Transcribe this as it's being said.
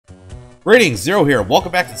Greetings, Zero here.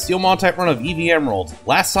 Welcome back to the Steel Monotype run of Eevee Emerald.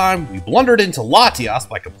 Last time, we blundered into Latias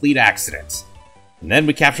by complete accident. And then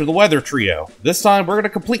we captured the Weather Trio. This time, we're going to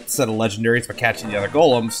complete the set of legendaries by catching the other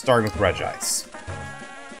golems, starting with Regice.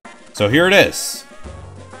 So here it is.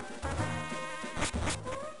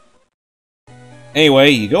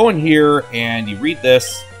 Anyway, you go in here and you read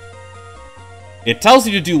this. It tells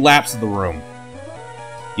you to do laps of the room.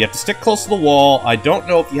 You have to stick close to the wall. I don't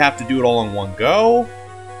know if you have to do it all in one go,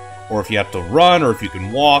 or if you have to run, or if you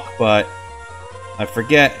can walk, but I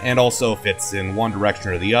forget, and also if it's in one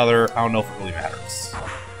direction or the other. I don't know if it really matters.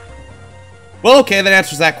 Well, okay, that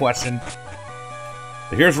answers that question.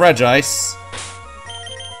 So here's Regice.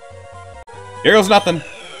 Here goes nothing.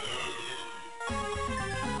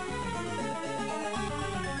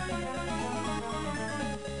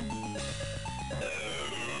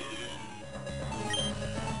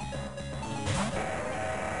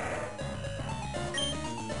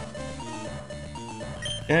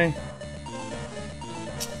 Okay.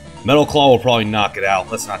 Metal Claw will probably knock it out.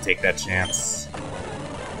 Let's not take that chance.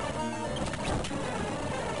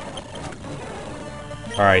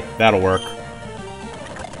 Alright, that'll work.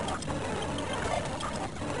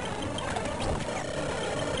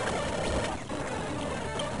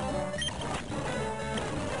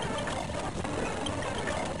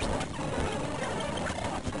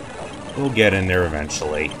 We'll get in there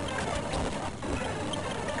eventually.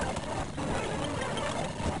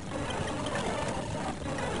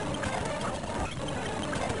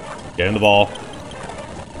 Get in the ball.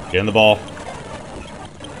 Get in the ball.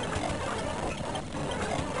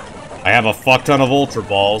 I have a fuck ton of Ultra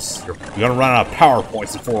Balls. You're gonna run out of power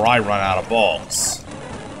points before I run out of balls.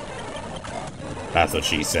 That's what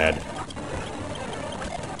she said.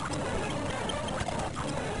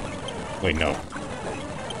 Wait, no.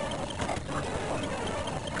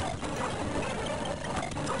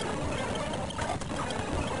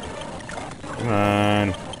 Come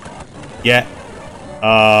on. Get.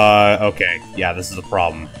 Okay. Yeah, this is a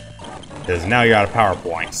problem. Because now you're out of power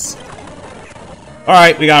points.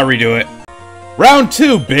 Alright, we gotta redo it. Round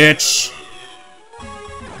 2, bitch!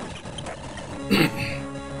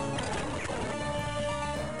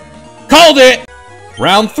 Called it!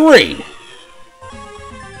 Round 3!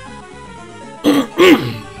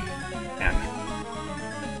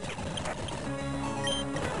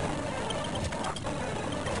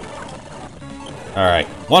 Alright,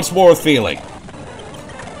 once more with feeling.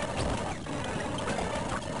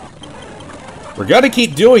 We're gonna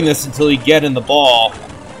keep doing this until you get in the ball.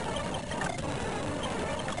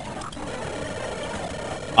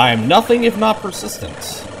 I am nothing if not persistent.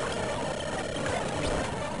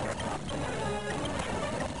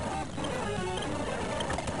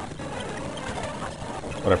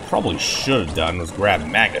 What I probably should have done was grab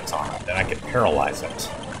Magneton, then I could paralyze it.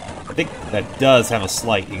 I think that does have a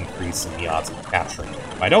slight increase in the odds of capturing it.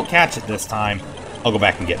 If I don't catch it this time, I'll go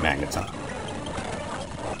back and get Magneton.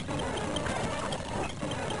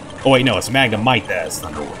 Oh wait, no, it's Magnemite that has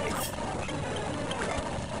Thunder Wave.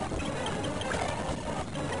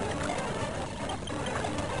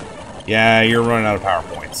 Yeah, you're running out of power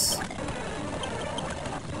points.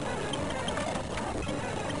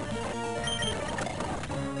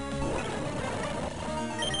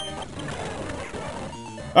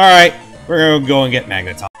 Alright, we're gonna go and get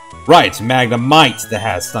Magneton. Right, it's Magnemite that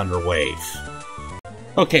has Thunder Wave.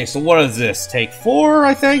 Okay, so what is this? Take 4,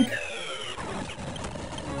 I think?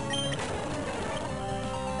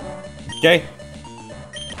 Okay.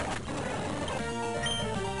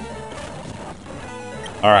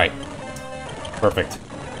 Alright. Perfect.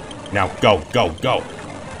 Now, go, go, go!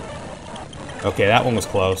 Okay, that one was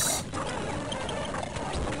close.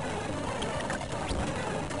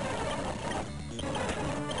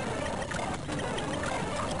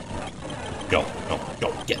 Go, go,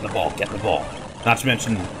 go. Get in the ball, get in the ball. Not to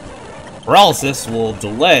mention, paralysis will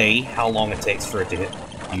delay how long it takes for it to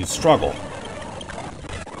use struggle.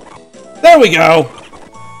 There we go!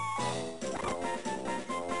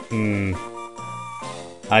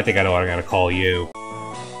 I think I know what I'm gonna call you.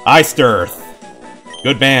 Iced Earth.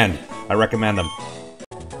 Good band. I recommend them.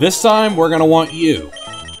 This time, we're gonna want you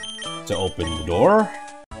to open the door.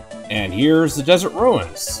 And here's the Desert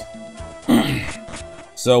Ruins.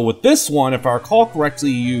 So with this one, if I recall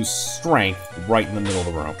correctly, you use Strength right in the middle of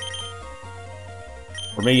the room.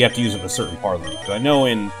 Or maybe you have to use it in a certain part of the room. Because I know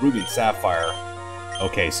in Ruby and Sapphire...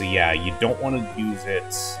 Okay, so yeah, you don't want to use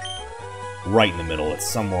it right in the middle. It's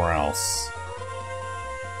somewhere else.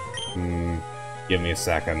 Give me a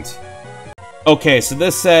second. Okay, so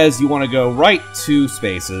this says you want to go right 2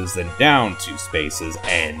 spaces, then down 2 spaces,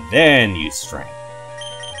 and then use Strength.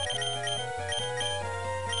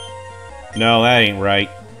 No, that ain't right.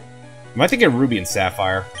 Am I thinking Ruby and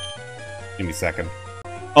Sapphire? Give me a second.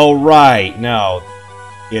 Oh, right. No.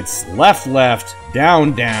 It's left, left,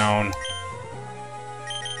 down, down.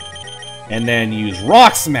 And then use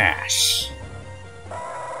Rock Smash.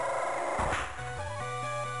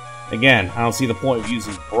 Again, I don't see the point of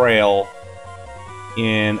using Braille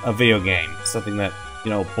in a video game. Something that, you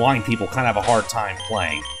know, blind people kind of have a hard time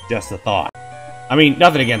playing. Just a thought. I mean,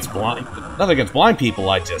 nothing against blind people,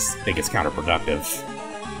 I just think it's counterproductive.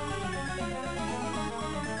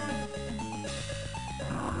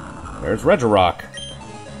 There's Regirock.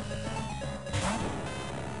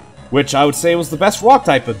 Which I would say was the best rock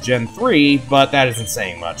type of Gen 3, but that isn't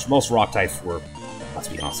saying much. Most rock types were, let's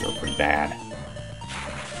be honest, they were pretty bad.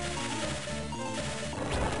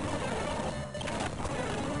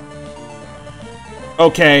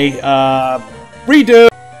 Okay, redo!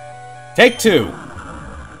 Take 2.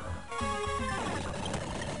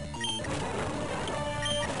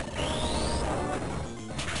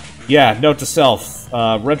 Yeah, note to self,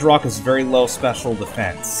 Regirock is very low special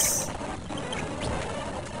defense.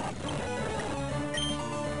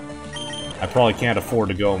 I probably can't afford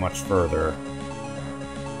to go much further.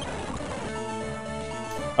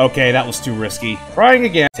 Okay, that was too risky. Trying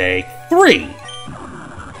again. Take 3!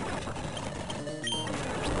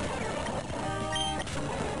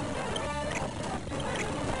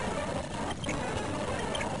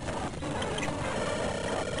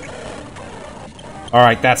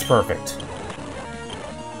 Alright, that's perfect.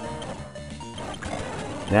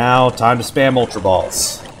 Now, time to spam Ultra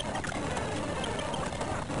Balls.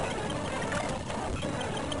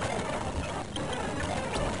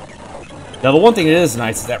 Now, the one thing that is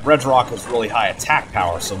nice is that Regirock has really high attack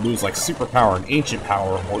power, so moves like Super Power and Ancient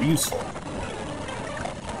Power are more useful.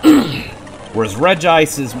 Whereas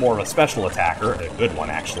Regice is more of a special attacker, a good one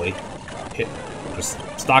actually. Just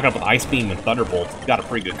stock up with Ice Beam and Thunderbolt, you've got a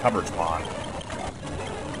pretty good coverage bond.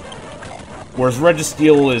 Whereas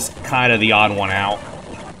Registeel is kind of the odd one out,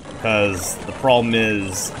 because the problem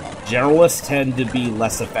is Generalists tend to be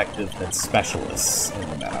less effective than Specialists in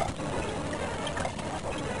the meta.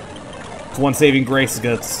 Its one saving grace is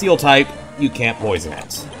against Steel type, you can't poison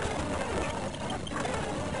it.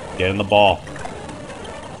 Get in the ball.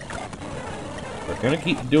 We're gonna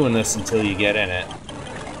keep doing this until you get in it.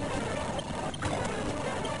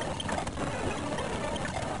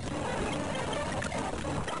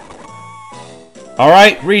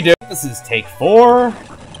 Alright, redo. This is take 4.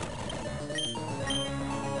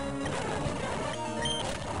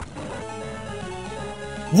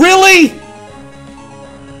 Really?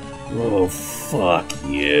 Oh, fuck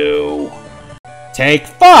you. Take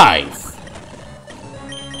 5!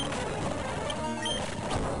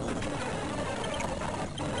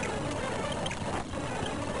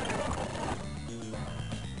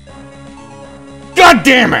 God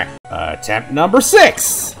damn it! Attempt number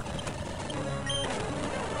 6!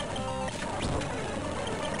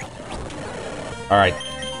 Alright,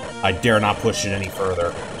 I dare not push it any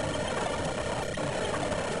further.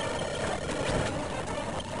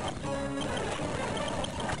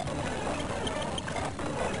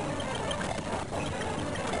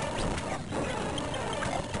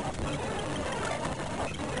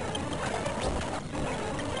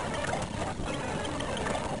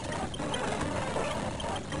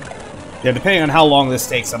 Yeah, depending on how long this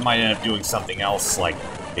takes, I might end up doing something else, like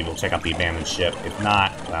maybe we'll check out the abandoned ship. If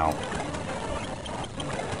not, well,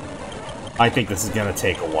 I think this is gonna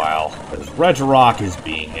take a while, because Regirock is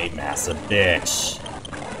being a massive bitch.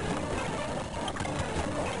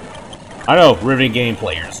 I know, riveting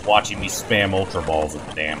gameplay, you're just watching me spam Ultra Balls at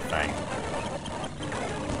the damn thing.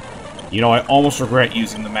 You know, I almost regret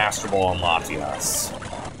using the Master Ball on Latias.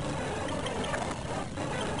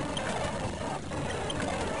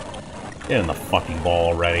 Get in the fucking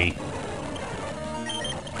ball already.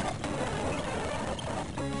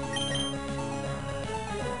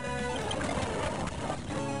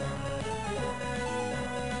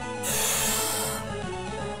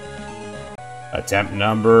 Attempt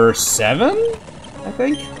number 7, I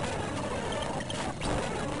think?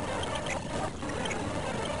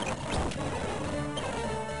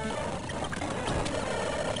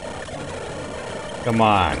 Come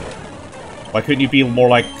on. Why couldn't you be more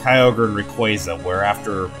like Kyogre and Rayquaza, where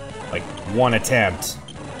after, like, one attempt,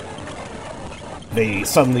 they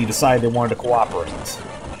suddenly decide they wanted to cooperate?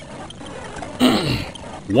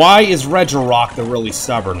 Why is Regirock the really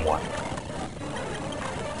stubborn one?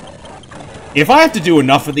 If I have to do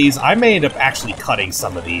enough of these, I may end up actually cutting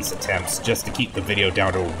some of these attempts just to keep the video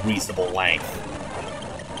down to a reasonable length.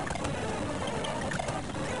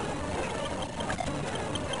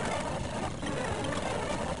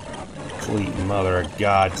 Sweet mother of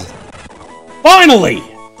God. Finally!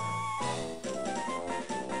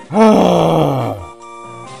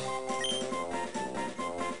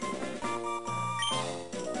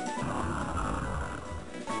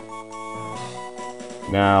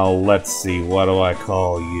 Now, let's see, what do I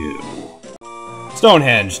call you?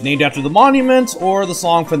 Stonehenge, named after the monument or the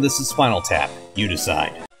song from This Is Spinal Tap. You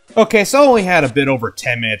decide. Okay, so I only had a bit over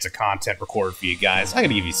 10 minutes of content recorded for you guys. I'm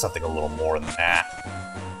gonna give you something a little more than that.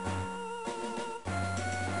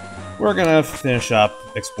 We're gonna finish up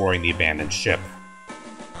exploring the abandoned ship.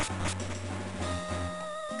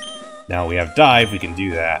 Now we have dive, we can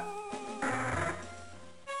do that.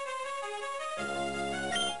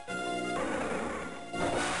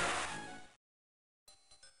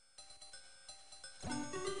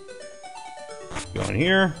 Go in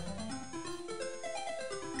here.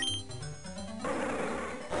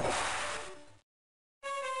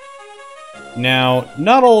 Now,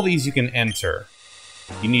 not all these you can enter.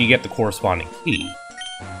 You need to get the corresponding key.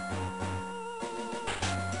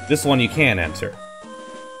 This one you can enter.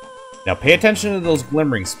 Now pay attention to those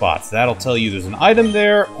glimmering spots. That'll tell you there's an item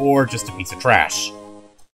there, or just a piece of trash.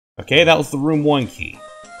 Okay, that was the room 1 key.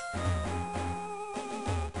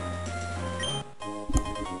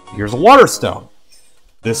 Here's a water stone.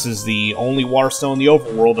 This is the only water stone in the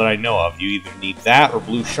overworld that I know of. You either need that or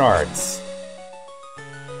blue shards.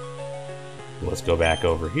 Let's go back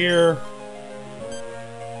over here.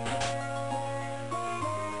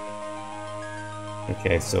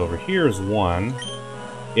 Okay, so over here is 1.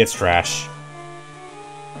 It's trash.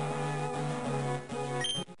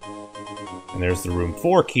 And there's the room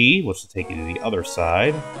 4 key, which will take you to the other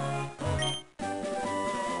side.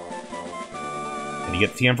 And you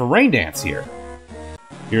get the TM for Rain Dance here.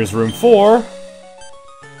 Here's room 4.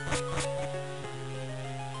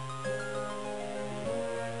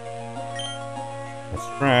 That's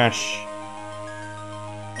trash.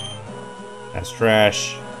 That's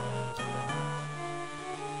trash.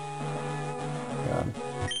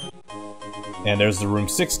 And there's the room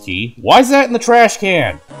 6 key. Why is that in the trash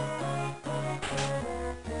can?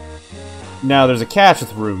 Now, there's a catch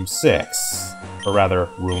with room 6. Or rather,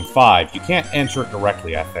 room 5. You can't enter it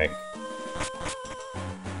directly, I think.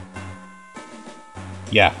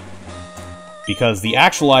 Yeah. Because the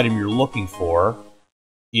actual item you're looking for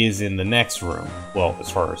is in the next room. Well,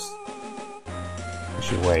 as far as... I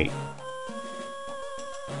should wait.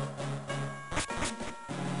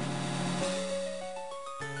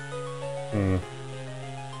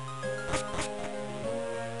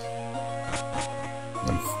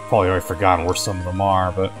 I've probably already forgotten where some of them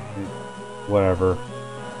are, but whatever.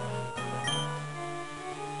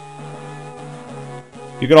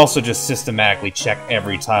 You could also just systematically check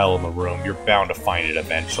every tile in the room. You're bound to find it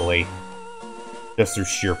eventually. Just through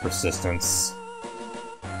sheer persistence.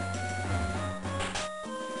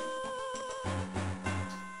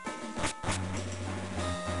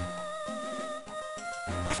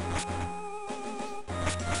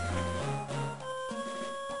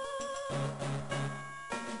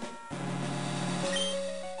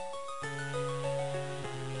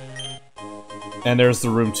 And there's the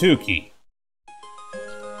room 2 key.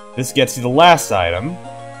 This gets you the last item.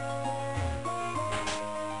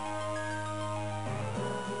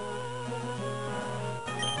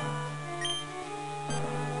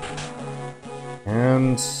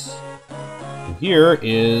 And here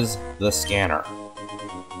is the scanner.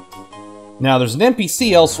 Now there's an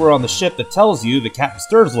NPC elsewhere on the ship that tells you that Captain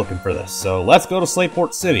Stir's looking for this, so let's go to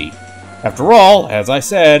Slateport City. After all, as I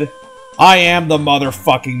said, I am the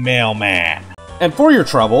motherfucking mailman. And for your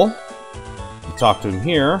trouble, you talk to him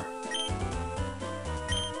here.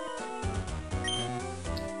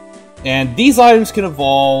 And these items can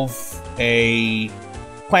evolve a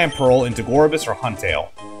Plant Pearl into Goribus or Huntail.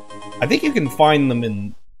 I think you can find them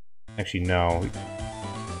in... Actually, no.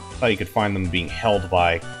 I thought you could find them being held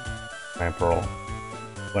by Plant Pearl.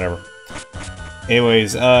 Whatever.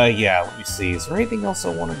 Anyways, yeah, let me see. Is there anything else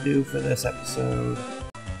I want to do for this episode?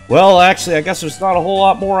 Well, actually, I guess there's not a whole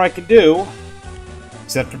lot more I can do.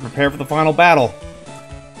 Except to prepare for the final battle.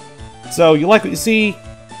 So, you like what you see?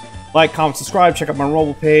 Like, comment, subscribe, check out my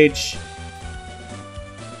Rumble page.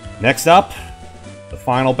 Next up, the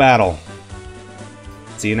final battle.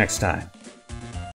 See you next time.